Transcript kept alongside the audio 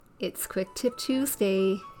It's Quick Tip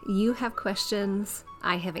Tuesday. You have questions,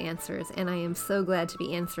 I have answers, and I am so glad to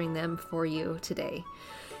be answering them for you today.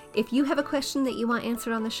 If you have a question that you want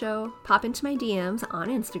answered on the show, pop into my DMs on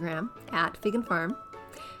Instagram at Fig and Farm.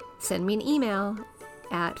 Send me an email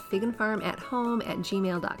at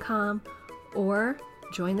figandfarmathome@gmail.com or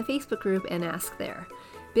join the Facebook group and ask there.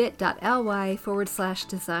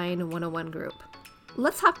 bit.ly/design101 group.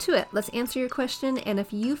 Let's hop to it. Let's answer your question. And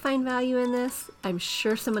if you find value in this, I'm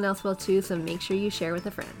sure someone else will too. So make sure you share with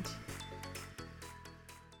a friend.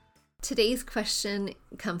 Today's question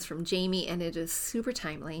comes from Jamie and it is super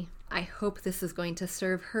timely. I hope this is going to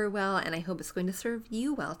serve her well and I hope it's going to serve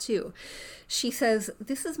you well too. She says,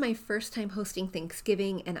 "This is my first time hosting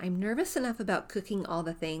Thanksgiving and I'm nervous enough about cooking all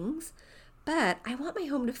the things, but I want my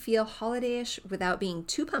home to feel holiday-ish without being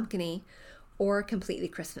too pumpkin-y or completely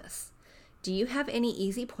Christmas. Do you have any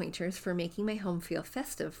easy pointers for making my home feel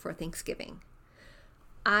festive for Thanksgiving?"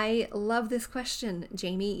 I love this question,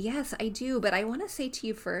 Jamie. Yes, I do. But I want to say to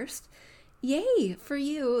you first, yay for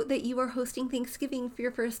you that you are hosting Thanksgiving for your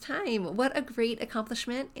first time. What a great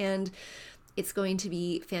accomplishment. And it's going to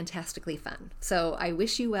be fantastically fun. So I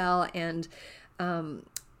wish you well and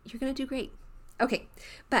you're going to do great. Okay,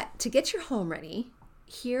 but to get your home ready,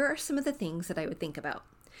 here are some of the things that I would think about.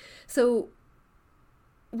 So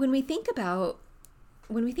when we think about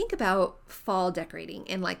fall decorating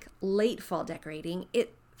and like late fall decorating,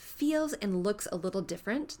 it feels and looks a little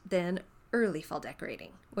different than early fall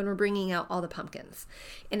decorating when we're bringing out all the pumpkins.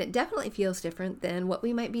 And it definitely feels different than what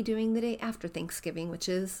we might be doing the day after Thanksgiving, which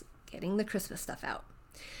is getting the Christmas stuff out.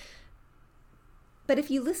 But if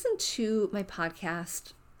you listen to my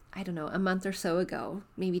podcast, I don't know, a month or so ago,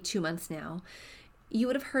 maybe 2 months now, you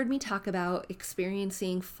would have heard me talk about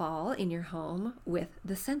experiencing fall in your home with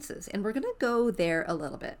the senses. And we're going to go there a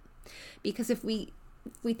little bit. Because if we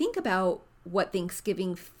think about what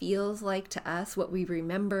Thanksgiving feels like to us, what we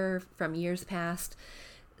remember from years past,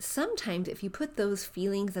 sometimes if you put those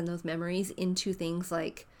feelings and those memories into things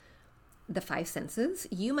like the five senses,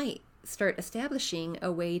 you might start establishing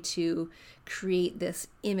a way to create this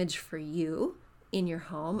image for you in your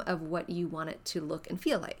home of what you want it to look and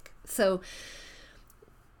feel like. So,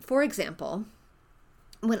 for example,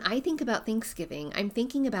 when I think about Thanksgiving, I'm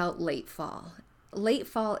thinking about late fall. Late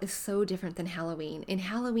fall is so different than Halloween. In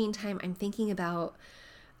Halloween time, I'm thinking about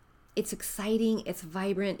it's exciting, it's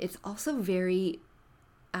vibrant, it's also very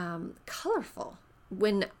colorful.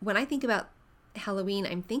 When I think about Halloween,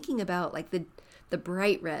 I'm thinking about like the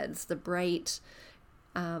bright reds, the bright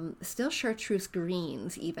still chartreuse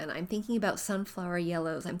greens even. I'm thinking about sunflower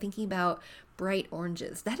yellows. I'm thinking about bright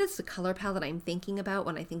oranges. That is the color palette I'm thinking about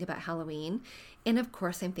when I think about Halloween. And of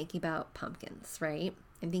course, I'm thinking about pumpkins, right?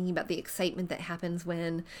 I'm thinking about the excitement that happens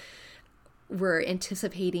when we're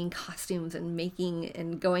anticipating costumes and making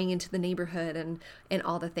and going into the neighborhood and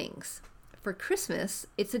all the things. For Christmas,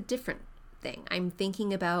 it's a different thing. I'm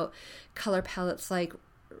thinking about color palettes like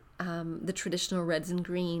the traditional reds and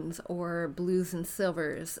greens or blues and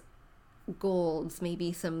silvers, golds,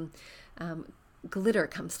 maybe some glitter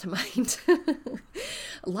comes to mind.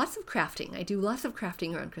 Lots of crafting. I do lots of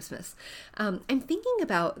crafting around Christmas. I'm thinking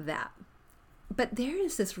about that. But there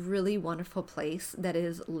is this really wonderful place that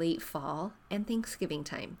is late fall and Thanksgiving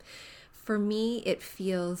time. For me, it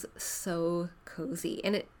feels so cozy.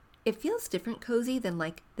 And it feels different cozy than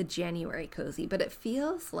like the January cozy, but it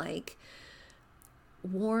feels like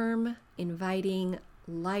warm, inviting,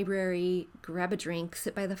 library, grab a drink,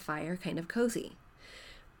 sit by the fire kind of cozy.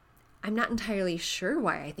 I'm not entirely sure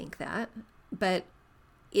why I think that, but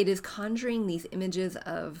it is conjuring these images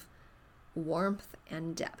of warmth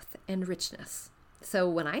and depth and richness. So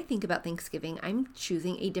when I think about Thanksgiving, I'm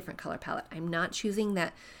choosing a different color palette. I'm not choosing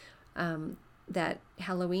that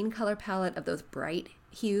Halloween color palette of those bright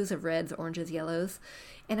hues of reds, oranges, yellows.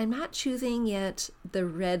 And I'm not choosing yet the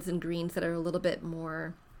reds and greens that are a little bit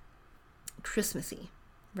more Christmassy,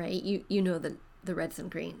 right? You know the reds and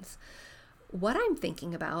greens. What I'm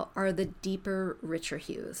thinking about are the deeper, richer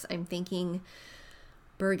hues. I'm thinking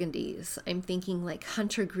burgundies. I'm thinking like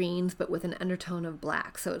hunter greens, but with an undertone of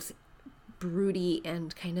black. So it's broody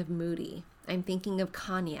and kind of moody. I'm thinking of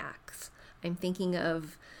cognacs. I'm thinking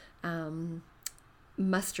of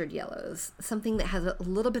mustard yellows, something that has a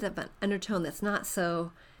little bit of an undertone that's not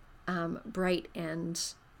so bright and,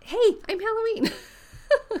 hey, I'm Halloween.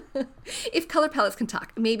 If color palettes can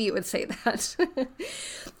talk, maybe it would say that.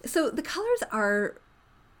 So the colors are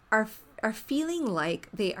feeling like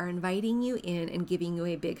they are inviting you in and giving you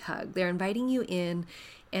a big hug. They're inviting you in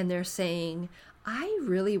and they're saying, I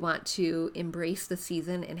really want to embrace the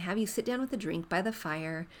season and have you sit down with a drink by the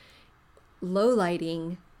fire, low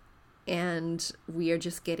lighting, and we are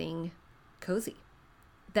just getting cozy.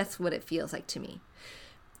 That's what it feels like to me.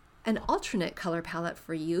 An alternate color palette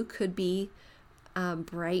for you could be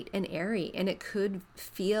bright and airy, and it could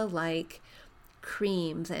feel like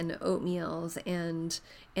creams and oatmeals, and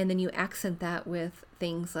then you accent that with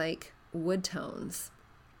things like wood tones,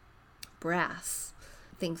 brass,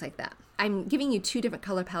 things like that. I'm giving you two different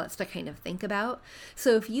color palettes to kind of think about.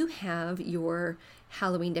 So if you have your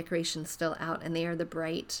Halloween decorations still out and they are the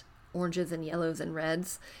bright oranges and yellows and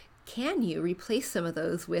reds, can you replace some of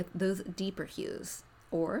those with those deeper hues?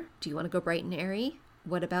 Or do you want to go bright and airy?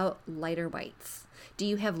 What about lighter whites? Do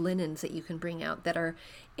you have linens that you can bring out that are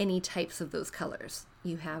any types of those colors?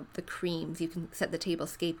 You have the creams. You can set the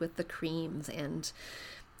tablescape with the creams and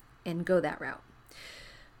go that route.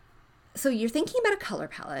 So you're thinking about a color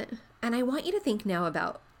palette, and I want you to think now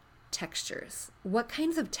about textures. What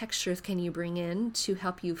kinds of textures can you bring in to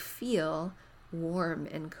help you feel warm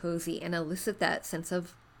and cozy and elicit that sense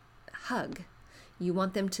of hug? You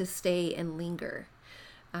want them to stay and linger.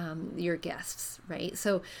 Your guests, right?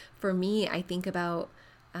 So for me, I think about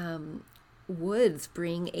woods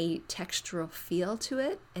bring a textural feel to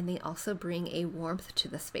it, and they also bring a warmth to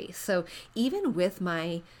the space. So even with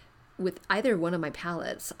either one of my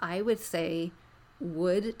palettes, I would say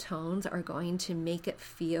wood tones are going to make it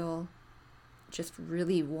feel just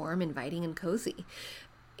really warm, inviting, and cozy.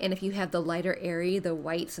 And if you have the lighter airy, the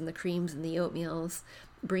whites and the creams and the oatmeals,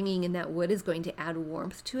 bringing in that wood is going to add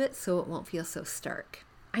warmth to it so it won't feel so stark.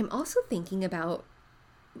 I'm also thinking about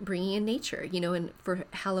bringing in nature, and for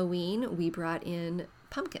Halloween, we brought in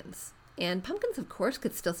pumpkins. And pumpkins, of course,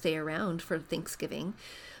 could still stay around for Thanksgiving.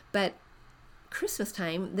 But Christmas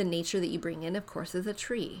time, the nature that you bring in, of course, is a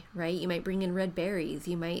tree, right? You might bring in red berries.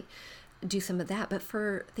 You might do some of that. But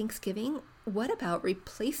for Thanksgiving, what about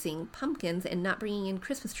replacing pumpkins and not bringing in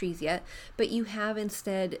Christmas trees yet, but you have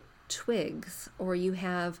instead twigs, or you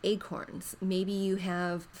have acorns. Maybe you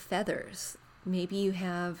have feathers. Maybe you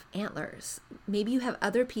have antlers. Maybe you have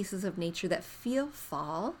other pieces of nature that feel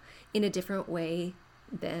fall in a different way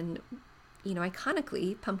than,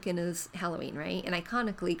 iconically, pumpkin is Halloween, right? And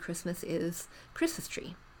iconically, Christmas is Christmas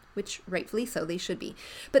tree, which rightfully so, they should be.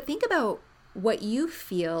 But think about what you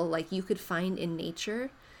feel like you could find in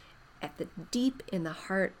nature at the deep in the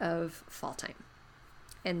heart of fall time.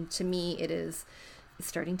 And to me, it is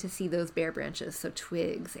starting to see those bare branches, so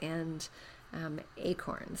twigs and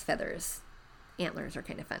acorns, feathers. Antlers are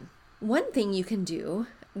kind of fun. One thing you can do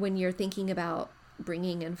when you're thinking about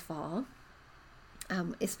bringing in fall,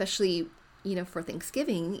 especially, for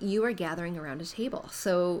Thanksgiving, you are gathering around a table.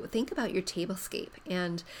 So think about your tablescape.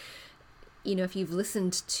 And, if you've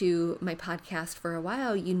listened to my podcast for a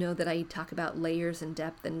while, you know that I talk about layers and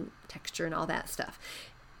depth and texture and all that stuff.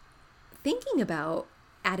 Thinking about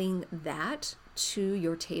adding that to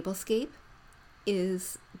your tablescape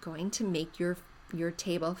is going to make your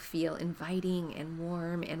table feel inviting and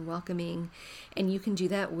warm and welcoming. And you can do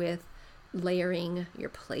that with layering your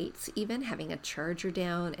plates, even having a charger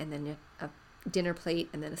down and then a dinner plate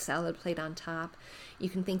and then a salad plate on top. You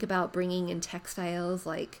can think about bringing in textiles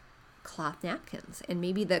like cloth napkins, and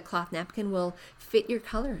maybe the cloth napkin will fit your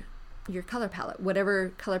color palette, whatever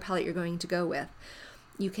color palette you're going to go with.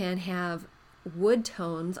 You can have wood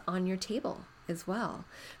tones on your table as well,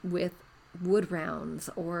 with wood rounds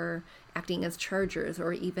or acting as chargers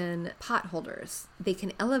or even pot holders. They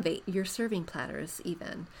can elevate your serving platters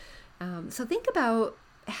even. So think about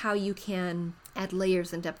how you can add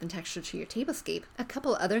layers and depth and texture to your tablescape. A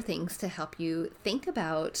couple other things to help you think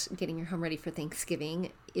about getting your home ready for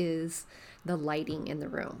Thanksgiving is the lighting in the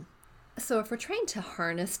room. So if we're trying to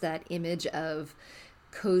harness that image of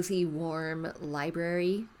cozy, warm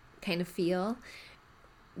library kind of feel,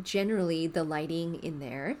 generally the lighting in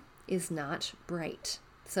there is not bright.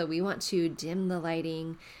 So we want to dim the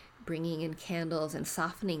lighting, bringing in candles and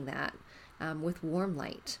softening that with warm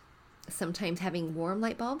light. Sometimes having warm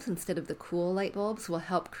light bulbs instead of the cool light bulbs will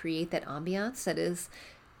help create that ambiance that is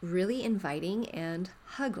really inviting and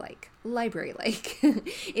hug-like, library-like,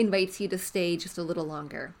 invites you to stay just a little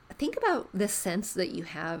longer. Think about the scents that you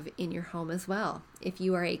have in your home as well. If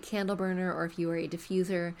you are a candle burner or if you are a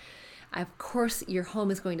diffuser, of course, your home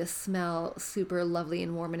is going to smell super lovely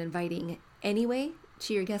and warm and inviting anyway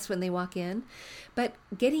to your guests when they walk in. But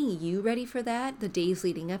getting you ready for that, the days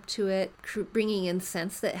leading up to it, bringing in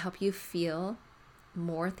scents that help you feel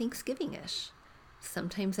more Thanksgiving-ish.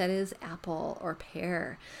 Sometimes that is apple or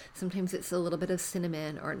pear. Sometimes it's a little bit of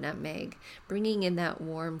cinnamon or nutmeg. Bringing in that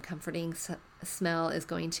warm, comforting smell is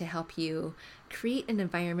going to help you create an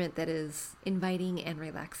environment that is inviting and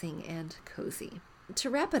relaxing and cozy. To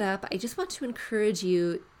wrap it up, I just want to encourage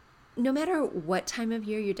you no matter what time of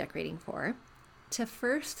year you're decorating for, to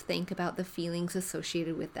first think about the feelings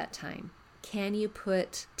associated with that time. Can you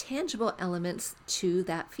put tangible elements to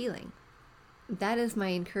that feeling? That is my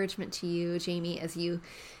encouragement to you, Jamie, as you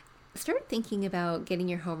start thinking about getting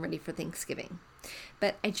your home ready for Thanksgiving.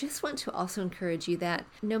 But I just want to also encourage you that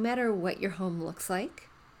no matter what your home looks like,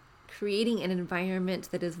 creating an environment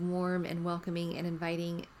that is warm and welcoming and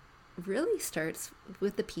inviting really starts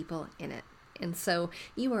with the people in it. And so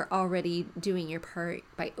you are already doing your part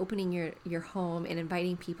by opening your home and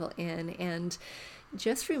inviting people in. And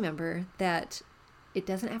just remember that it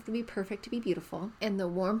doesn't have to be perfect to be beautiful. And the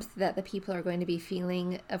warmth that the people are going to be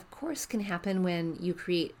feeling, of course, can happen when you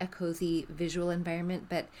create a cozy visual environment,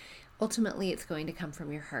 but ultimately it's going to come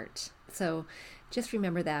from your heart. So just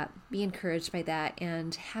remember that, be encouraged by that,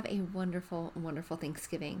 and have a wonderful, wonderful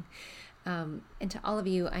Thanksgiving. And to all of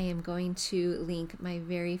you, I am going to link my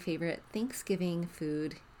very favorite Thanksgiving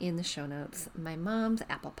food in the show notes. My mom's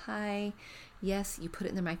apple pie. Yes, you put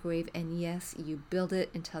it in the microwave, and yes, you build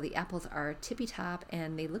it until the apples are tippy top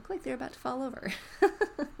and they look like they're about to fall over.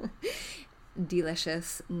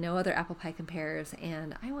 Delicious. No other apple pie compares,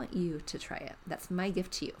 and I want you to try it. That's my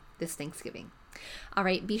gift to you this Thanksgiving. All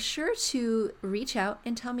right, be sure to reach out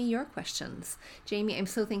and tell me your questions. Jamie, I'm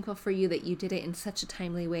so thankful for you that you did it in such a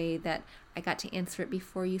timely way that I got to answer it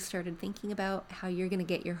before you started thinking about how you're going to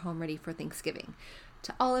get your home ready for Thanksgiving.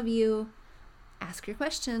 To all of you, ask your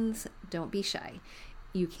questions. Don't be shy.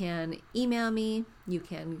 You can email me. You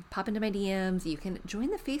can pop into my DMs. You can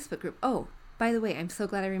join the Facebook group. Oh, by the way, I'm so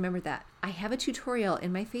glad I remembered that. I have a tutorial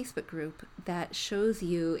in my Facebook group that shows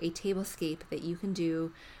you a tablescape that you can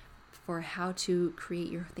do for how to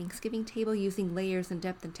create your Thanksgiving table using layers and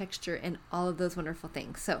depth and texture and all of those wonderful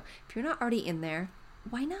things. So if you're not already in there,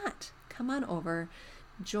 why not? Come on over,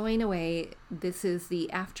 join away. This is the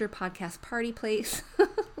after podcast party place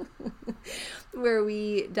where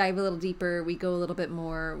we dive a little deeper, we go a little bit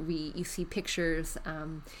more, you see pictures,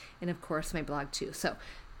 and of course my blog too. So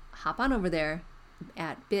hop on over there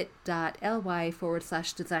at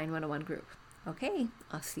bit.ly/design101 group. Okay,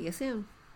 I'll see you soon.